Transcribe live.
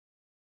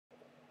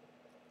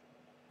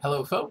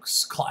Hello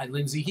folks, Clyde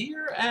Lindsay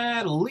here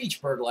at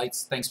Leechburg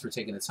Lights. Thanks for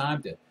taking the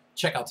time to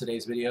check out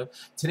today's video.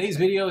 Today's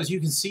video, as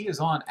you can see, is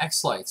on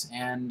xLights,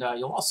 and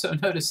you'll also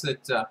notice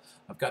that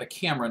I've got a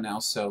camera now,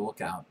 so look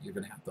out. You're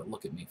going to have to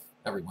look at me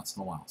every once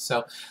in a while.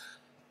 So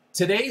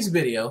today's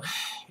video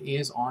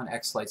is on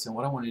xLights, and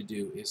what I want to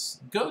do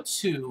is go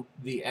to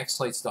the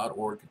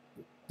xlights.org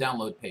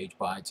download page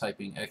by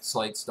typing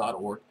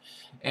xlights.org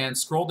and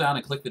scroll down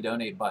and click the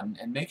donate button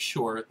and make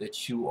sure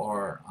that you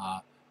are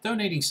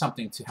donating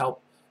something to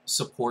help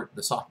support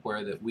the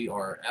software that we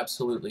are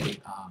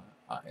absolutely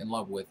in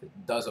love with. It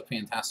does a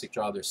fantastic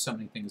job. There's so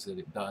many things that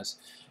it does,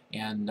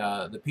 and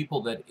the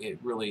people that it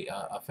really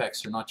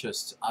affects are not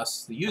just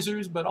us, the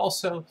users, but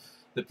also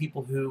the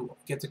people who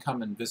get to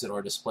come and visit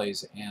our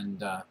displays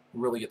and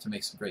really get to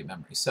make some great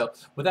memories. So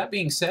with that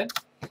being said,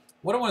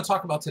 what I want to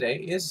talk about today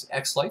is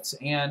xLights,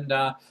 and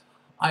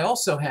I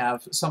also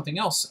have something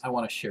else I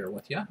want to share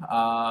with you,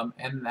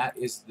 and that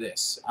is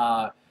this.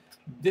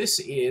 This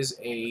is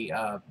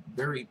a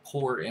very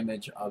poor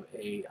image of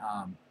a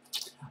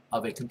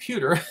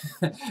computer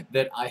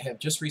that I have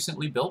just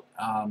recently built.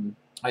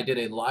 I did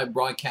a live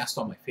broadcast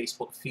on my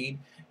Facebook feed,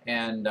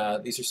 and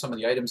these are some of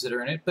the items that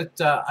are in it. But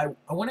I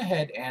went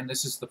ahead, and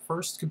this is the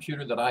first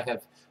computer that I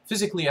have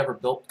physically ever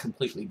built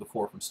completely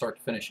before, from start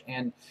to finish.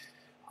 And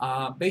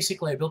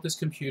basically, I built this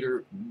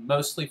computer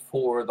mostly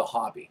for the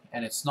hobby,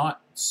 and it's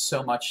not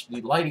so much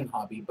the lighting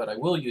hobby, but I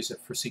will use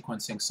it for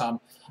sequencing some,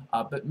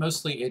 but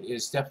mostly it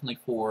is definitely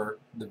for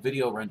the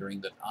video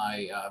rendering that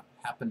I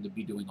happen to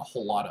be doing a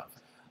whole lot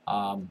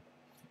of.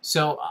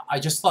 So I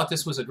just thought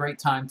this was a great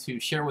time to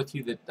share with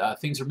you that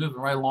things are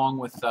moving right along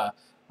with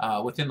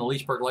within the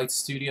Leechburg Lights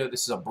studio.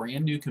 This is a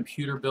brand new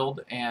computer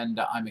build, and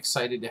I'm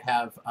excited to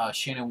have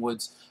Shannon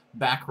Wood's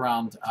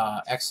background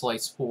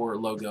xLights 4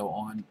 logo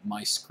on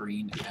my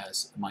screen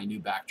as my new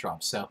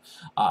backdrop. So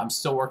I'm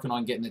still working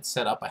on getting it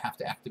set up. I have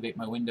to activate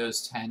my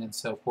Windows 10 and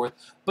so forth.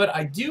 But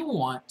I do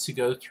want to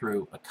go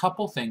through a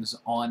couple things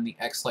on the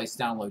xLights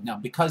download. Now,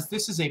 because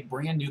this is a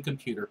brand new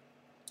computer,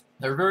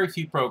 there are very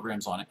few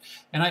programs on it,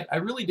 and I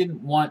really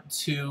didn't want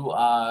to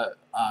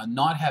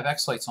not have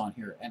xLights on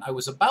here. And I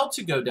was about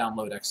to go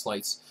download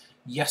xLights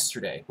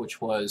yesterday,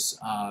 which was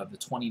the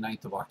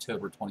 29th of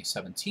October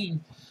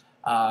 2017.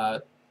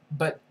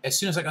 But as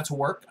soon as I got to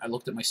work, I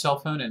looked at my cell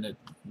phone, and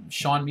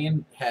Sean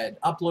Meehan had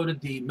uploaded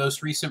the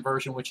most recent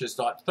version, which is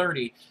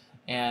 .30.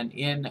 And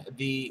in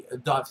the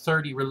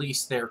 .30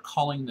 release, they're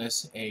calling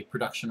this a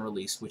production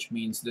release, which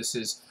means this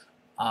is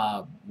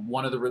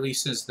one of the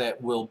releases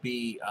that will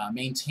be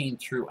maintained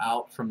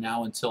throughout from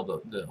now until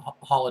the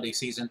holiday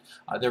season.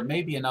 There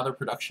may be another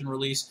production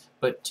release,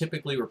 but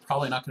typically we're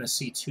probably not going to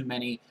see too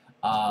many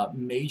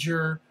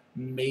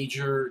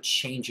major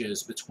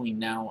changes between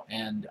now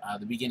and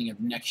the beginning of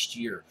next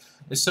year.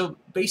 And so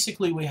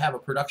basically we have a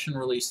production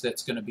release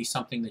that's going to be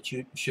something that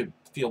you should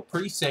feel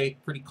pretty safe,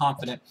 pretty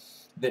confident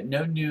that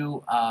no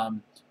new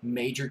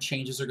major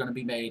changes are going to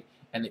be made,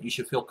 and that you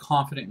should feel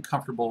confident and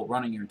comfortable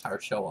running your entire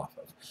show off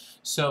of.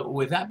 So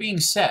with that being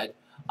said,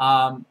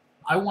 I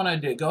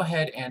wanted to go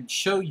ahead and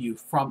show you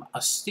from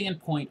a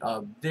standpoint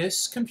of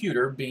this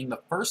computer being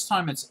the first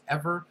time it's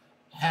ever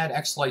had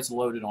xLights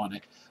loaded on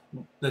it,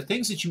 the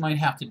things that you might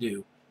have to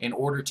do in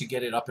order to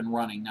get it up and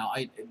running. Now,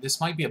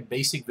 this might be a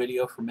basic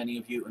video for many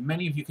of you, and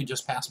many of you can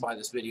just pass by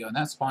this video, and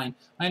that's fine.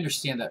 I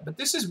understand that. But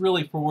this is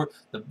really for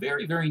the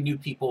very, very new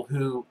people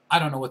who, I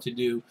don't know what to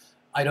do.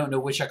 I don't know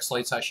which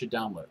xLights I should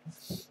download.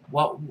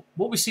 Well,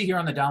 what we see here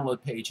on the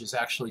download page is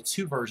actually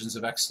two versions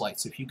of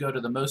xLights. If you go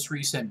to the most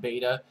recent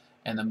beta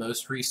and the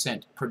most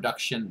recent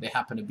production, they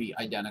happen to be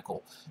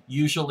identical.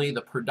 Usually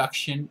the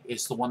production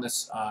is the one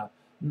that's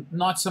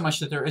not so much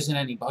that there isn't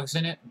any bugs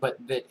in it, but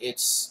that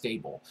it's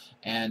stable,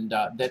 and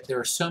that there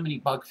are so many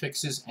bug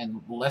fixes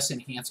and less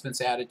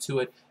enhancements added to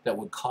it that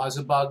would cause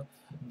a bug.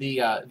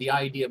 The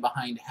idea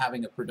behind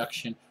having a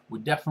production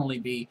would definitely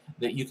be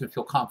that you can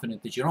feel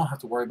confident that you don't have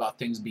to worry about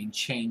things being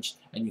changed,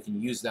 and you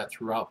can use that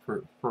throughout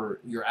for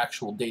your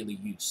actual daily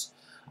use.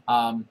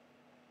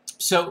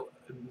 So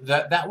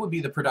that would be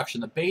the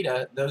production. The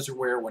beta, those are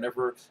where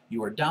whenever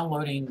you are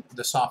downloading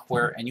the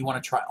software and you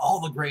want to try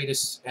all the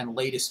greatest and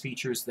latest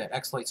features that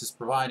xLights is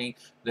providing,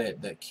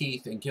 that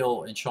Keith and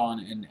Gil and Sean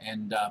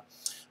and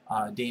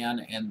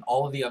Dan and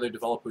all of the other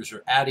developers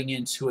are adding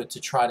into it to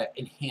try to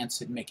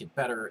enhance it, make it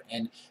better,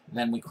 and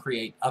then we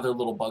create other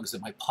little bugs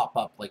that might pop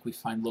up, like we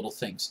find little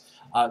things.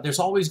 There's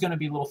always going to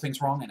be little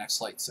things wrong in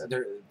xLights.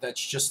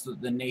 That's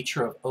just the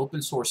nature of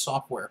open source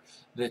software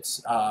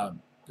that's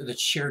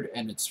shared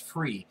and it's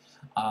free.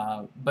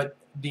 But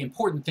the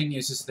important thing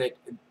is that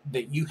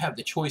you have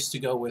the choice to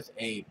go with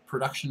a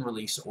production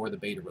release or the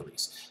beta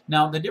release.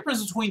 Now, the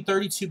difference between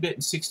 32-bit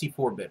and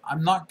 64-bit,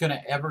 I'm not going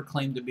to ever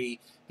claim to be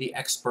the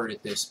expert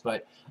at this,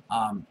 but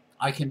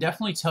I can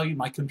definitely tell you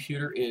my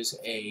computer is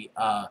a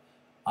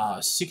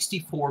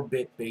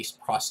 64-bit based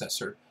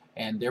processor,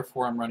 and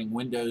therefore I'm running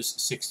Windows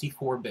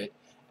 64-bit.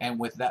 And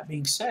with that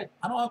being said,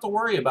 I don't have to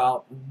worry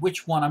about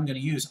which one I'm going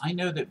to use. I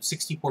know that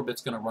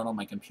 64-bit's going to run on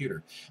my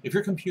computer. If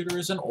your computer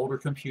is an older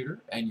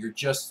computer and you're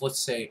just, let's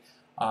say,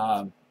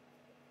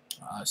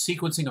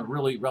 sequencing a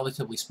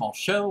relatively small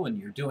show, and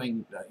you're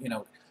doing, you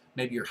know,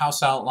 maybe your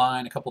house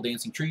outline, a couple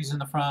dancing trees in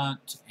the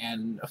front,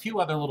 and a few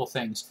other little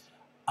things,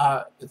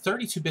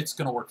 32-bit's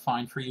going to work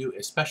fine for you,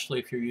 especially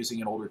if you're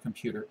using an older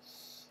computer.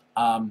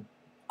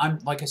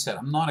 Like I said,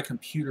 I'm not a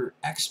computer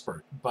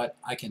expert, but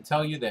I can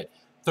tell you that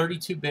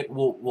 32-bit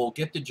will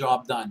get the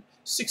job done.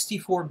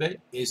 64-bit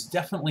is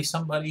definitely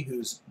somebody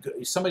who's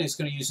going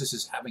to use this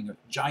as having a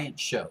giant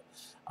show,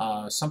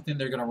 something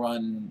they're going to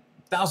run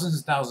thousands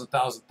and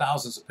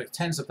thousands of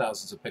tens of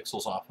thousands of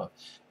pixels off of,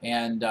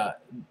 and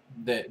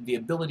the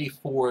ability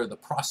for the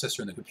processor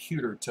and the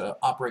computer to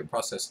operate and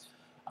process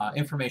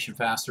information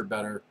faster,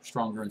 better,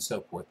 stronger, and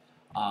so forth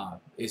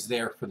is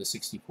there for the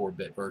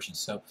 64-bit version.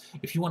 So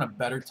if you want a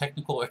better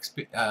technical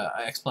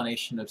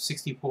explanation of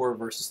 64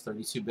 versus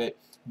 32-bit,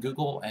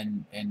 Google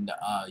and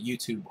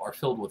YouTube are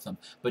filled with them.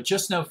 But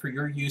just know for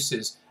your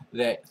uses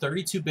that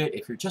 32-bit,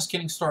 if you're just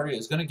getting started,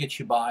 is going to get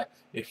you by.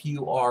 If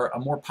you are a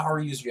more power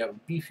user, you have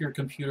a beefier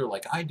computer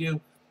like I do,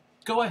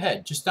 go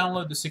ahead, just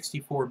download the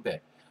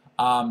 64-bit.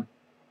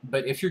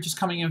 But if you're just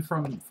coming in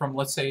from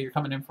let's say you're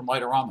coming in from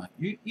Lightorama,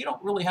 you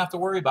don't really have to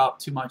worry about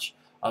too much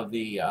of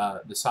the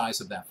size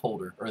of that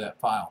folder or that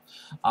file.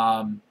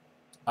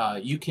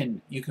 You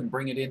can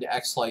bring it into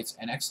xLights,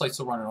 and xLights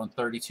will run it on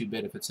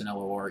 32-bit if it's an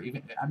LOR.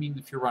 Even, I mean,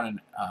 if you're running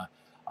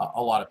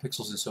a lot of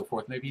pixels and so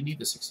forth, maybe you need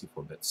the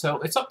 64-bit. So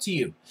it's up to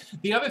you.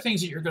 The other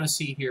things that you're going to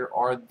see here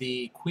are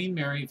the Queen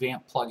Mary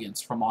Vamp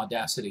plugins from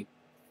Audacity,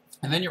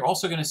 and then you're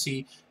also going to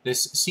see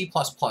this C++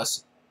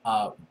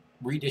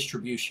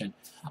 redistribution.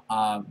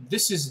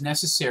 This is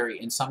necessary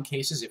in some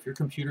cases if your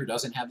computer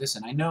doesn't have this,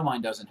 and I know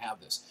mine doesn't have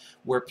this,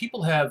 where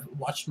people have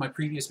watched my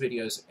previous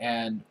videos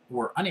and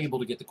were unable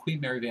to get the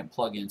Queen Mary Vamp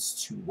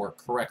plugins to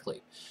work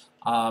correctly.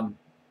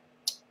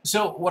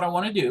 So what I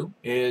want to do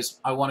is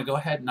I want to go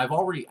ahead, and I've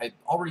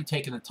already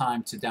taken the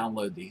time to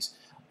download these.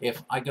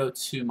 If I go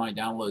to my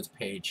downloads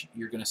page,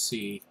 you're going to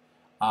see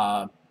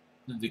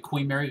the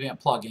Queen Mary Vamp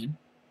plugin.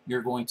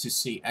 You're going to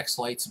see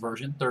xLights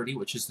version 30,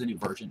 which is the new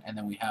version, and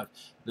then we have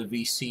the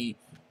VC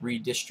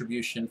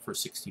redistribution for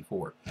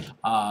 64.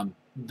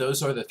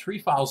 Those are the three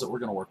files that we're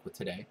going to work with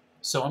today.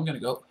 So I'm going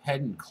to go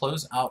ahead and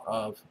close out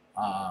of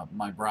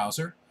my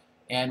browser,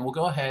 and we'll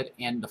go ahead,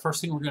 and the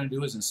first thing we're going to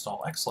do is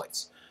install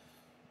xLights.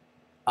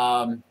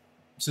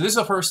 So this is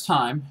the first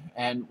time,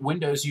 and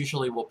Windows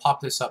usually will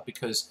pop this up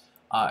because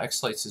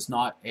xLights is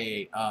not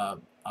a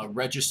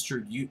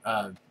registered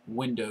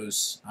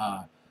Windows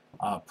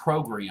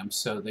program,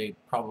 so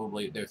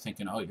they're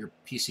thinking, oh, your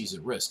PC's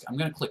at risk. I'm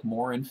going to click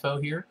more info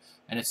here,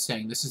 and it's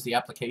saying this is the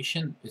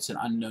application. It's an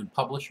unknown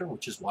publisher,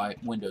 which is why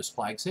Windows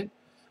flags it.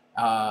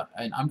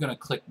 And I'm going to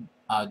click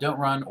don't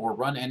run or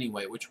run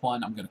anyway. Which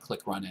one? I'm going to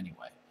click run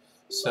anyway.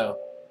 So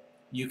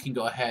you can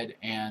go ahead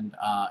and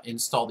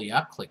install the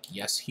app. Click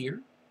yes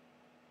here.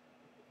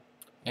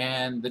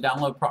 And the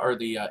download or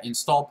the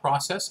install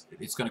process,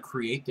 it's going to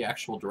create the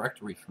actual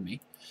directory for me.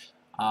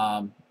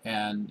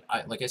 And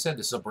like I said,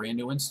 this is a brand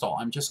new install.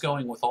 I'm just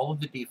going with all of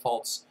the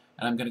defaults,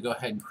 and I'm going to go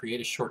ahead and create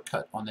a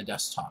shortcut on the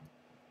desktop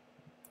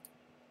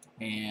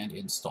and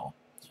install.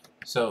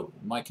 So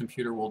my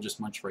computer will just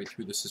munch right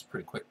through. This is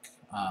pretty quick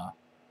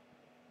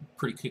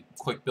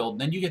build.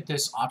 And then you get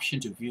this option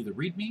to view the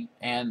README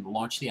and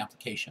launch the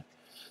application.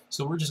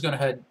 So we're just going to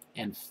go ahead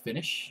and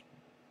finish.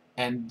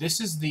 And this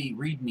is the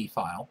README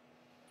file.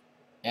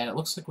 And it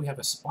looks like we have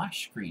a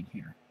splash screen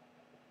here.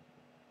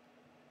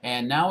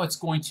 And now it's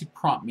going to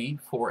prompt me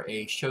for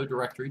a show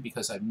directory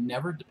because I've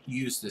never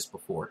used this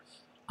before.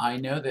 I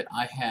know that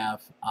I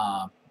have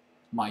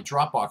my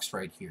Dropbox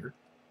right here,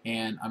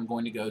 and I'm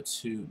going to go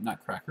to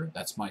Nutcracker.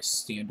 That's my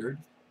standard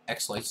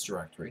xLights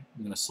directory.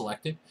 I'm going to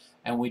select it,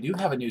 and we do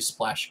have a new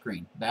splash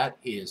screen. That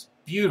is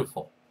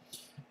beautiful.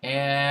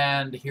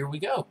 And here we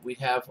go. We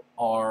have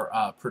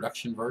our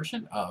production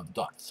version of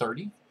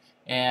 .30,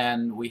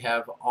 and we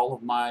have all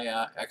of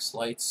my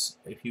xLights,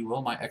 if you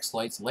will, my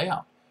xLights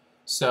layout.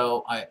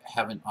 So I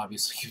haven't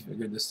obviously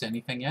configured this to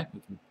anything yet.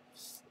 We can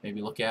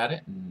maybe look at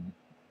it and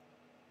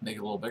make it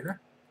a little bigger.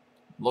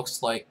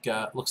 Looks like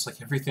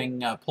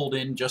everything pulled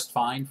in just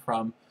fine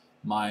from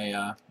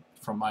my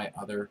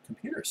other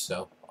computers.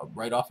 So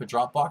right off of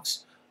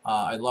Dropbox,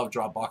 I love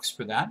Dropbox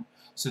for that.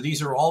 So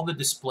these are all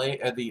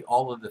the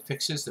all of the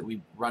fixes that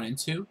we run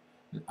into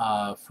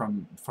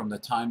from the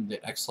time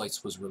that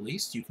xLights was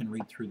released. You can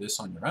read through this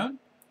on your own.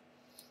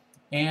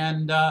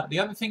 And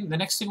the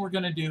next thing we're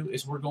going to do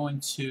is we're going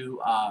to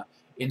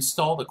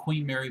install the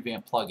Queen Mary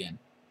Vamp plugin,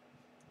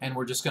 and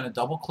we're just going to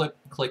double click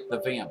the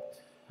Vamp,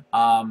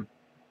 and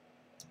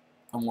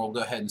we'll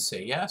go ahead and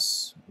say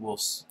yes. We'll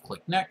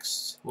click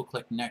next. We'll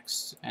click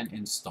next and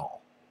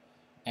install,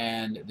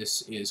 and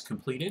this is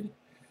completed.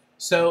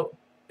 So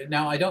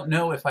now I don't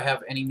know if I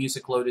have any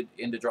music loaded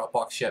into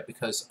Dropbox yet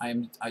because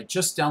I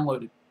just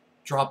downloaded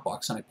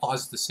Dropbox and I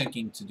paused the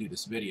syncing to do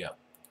this video.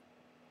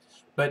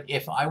 But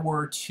if I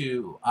were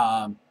to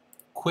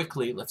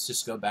quickly, let's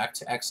just go back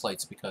to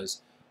xLights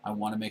because I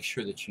want to make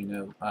sure that you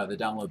know the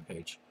download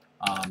page.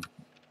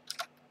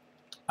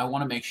 I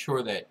want to make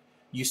sure that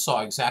you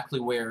saw exactly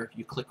where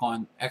you click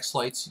on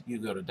xLights, you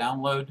go to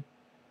download,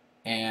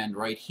 and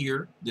right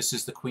here, this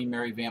is the Queen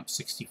Mary Vamp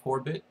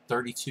 64-bit,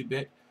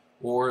 32-bit,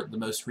 or the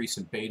most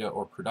recent beta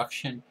or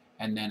production,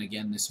 and then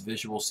again this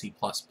Visual C++,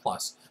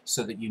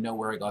 so that you know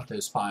where I got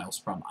those files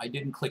from. I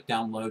didn't click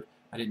download.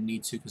 I didn't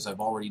need to because I've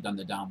already done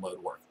the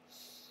download work.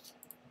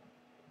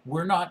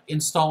 We're not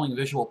installing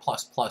Visual++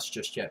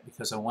 just yet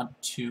because I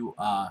want to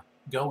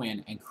go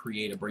in and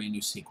create a brand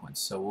new sequence.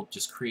 So we'll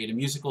just create a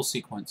musical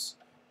sequence.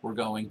 We're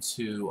going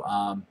to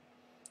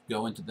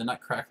go into the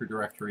Nutcracker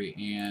directory,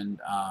 and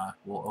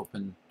we'll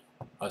open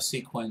a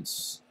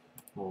sequence.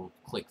 We'll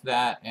click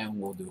that, and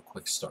we'll do a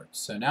quick start.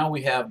 So now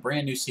we have a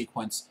brand new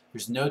sequence.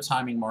 There's no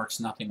timing marks,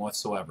 nothing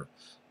whatsoever.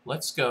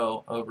 Let's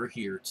go over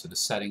here to the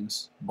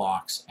settings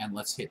box, and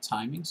let's hit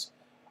timings,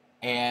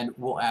 and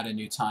we'll add a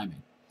new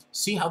timing.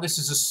 See how this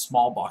is a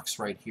small box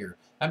right here?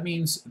 That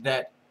means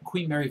that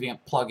Queen Mary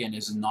Vamp plugin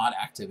is not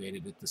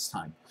activated at this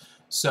time.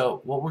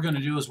 So what we're going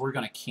to do is we're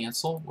going to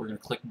cancel, we're going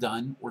to click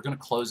done, we're going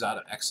to close out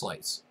of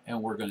xLights,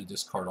 and we're going to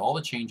discard all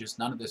the changes.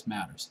 None of this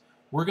matters.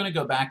 We're going to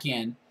go back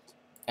in,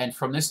 and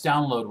from this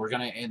download we're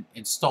going to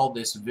install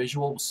this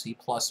Visual C++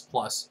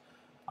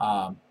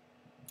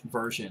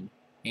 version,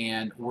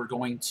 and we're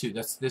going to,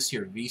 that's this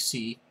here,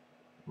 VC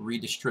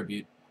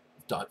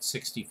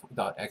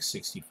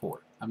redistribute.x64.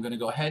 I'm going to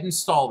go ahead and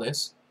install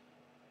this.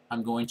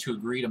 I'm going to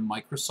agree to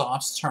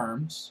Microsoft's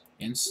terms,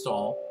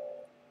 install.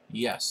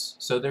 Yes.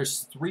 So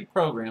there's 3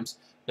 programs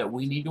that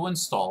we need to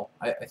install.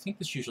 I think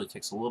this usually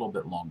takes a little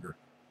bit longer,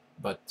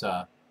 but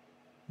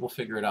we'll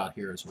figure it out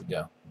here as we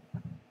go.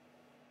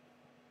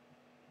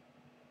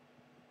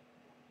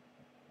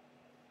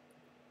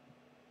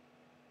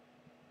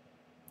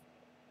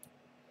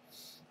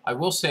 I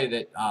will say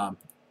that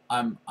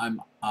I'm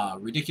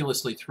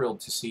ridiculously thrilled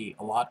to see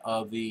a lot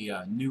of the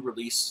new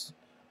release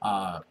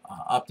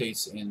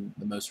updates in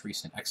the most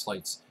recent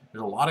xLights.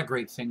 There's a lot of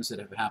great things that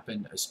have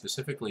happened,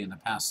 specifically in the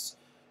past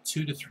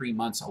 2 to 3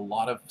 months. A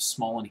lot of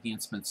small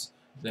enhancements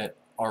that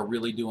are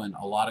really doing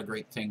a lot of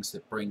great things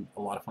that bring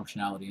a lot of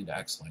functionality into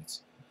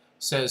xLights.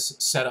 Says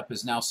setup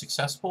is now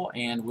successful,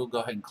 and we'll go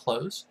ahead and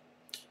close.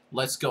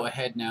 Let's go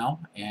ahead now,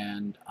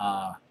 and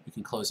we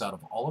can close out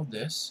of all of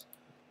this.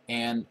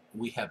 And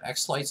we have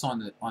xLights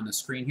on the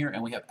screen here,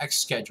 and we have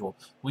xSchedule.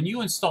 When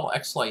you install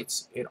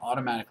xLights, it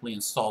automatically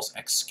installs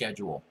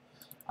xSchedule.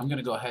 I'm going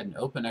to go ahead and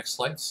open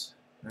xLights.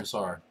 There's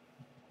our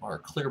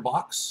clear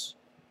box,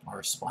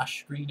 our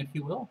splash screen, if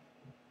you will.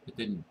 It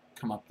didn't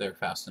come up there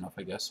fast enough,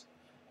 I guess.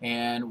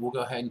 And we'll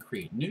go ahead and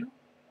create new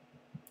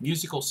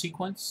musical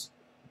sequence.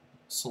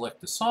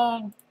 Select the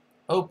song,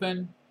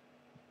 open,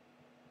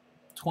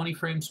 20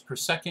 frames per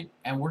second,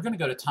 and we're going to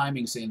go to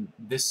timings in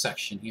this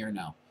section here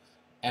now.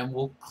 And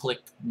we'll click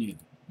new.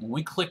 When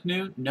we click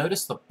new,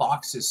 notice the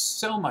box is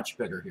so much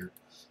bigger here.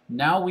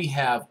 Now we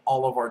have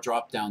all of our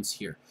drop downs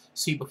here.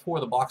 See,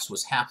 before the box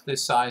was half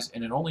this size,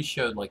 and it only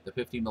showed like the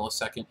 50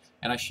 millisecond,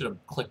 and I should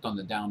have clicked on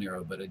the down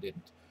arrow, but I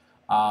didn't.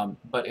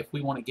 But if we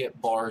want to get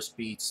bars,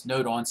 beats,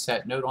 note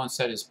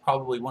onset is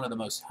probably one of the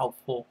most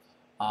helpful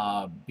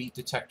beat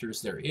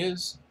detectors there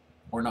is,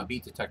 or not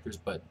beat detectors,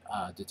 but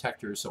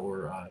detectors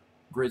or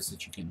grids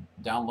that you can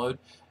download.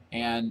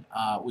 And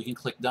we can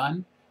click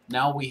done.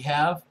 Now we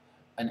have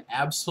an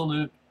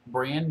absolute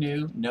brand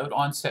new note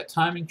onset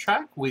timing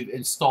track. We've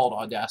installed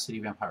Audacity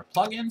Vampire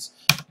plugins,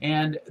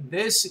 and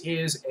this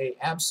is an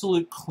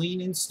absolute clean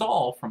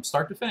install from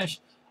start to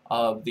finish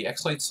of the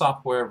xLights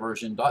software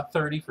version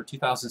 .30 for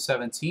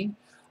 2017.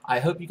 I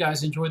hope you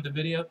guys enjoyed the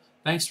video.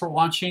 Thanks for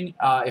watching.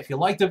 If you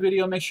liked the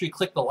video, make sure you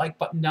click the like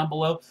button down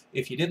below.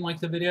 If you didn't like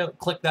the video,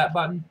 click that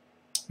button.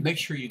 Make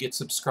sure you get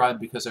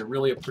subscribed, because I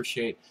really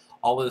appreciate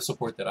all of the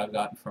support that I've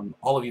gotten from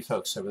all of you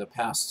folks over the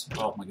past,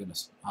 oh my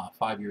goodness,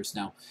 5 years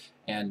now,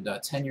 and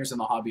 10 years in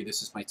the hobby.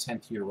 This is my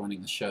 10th year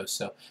running the show.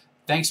 So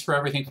thanks for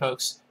everything,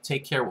 folks.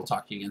 Take care. We'll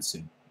talk to you again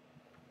soon.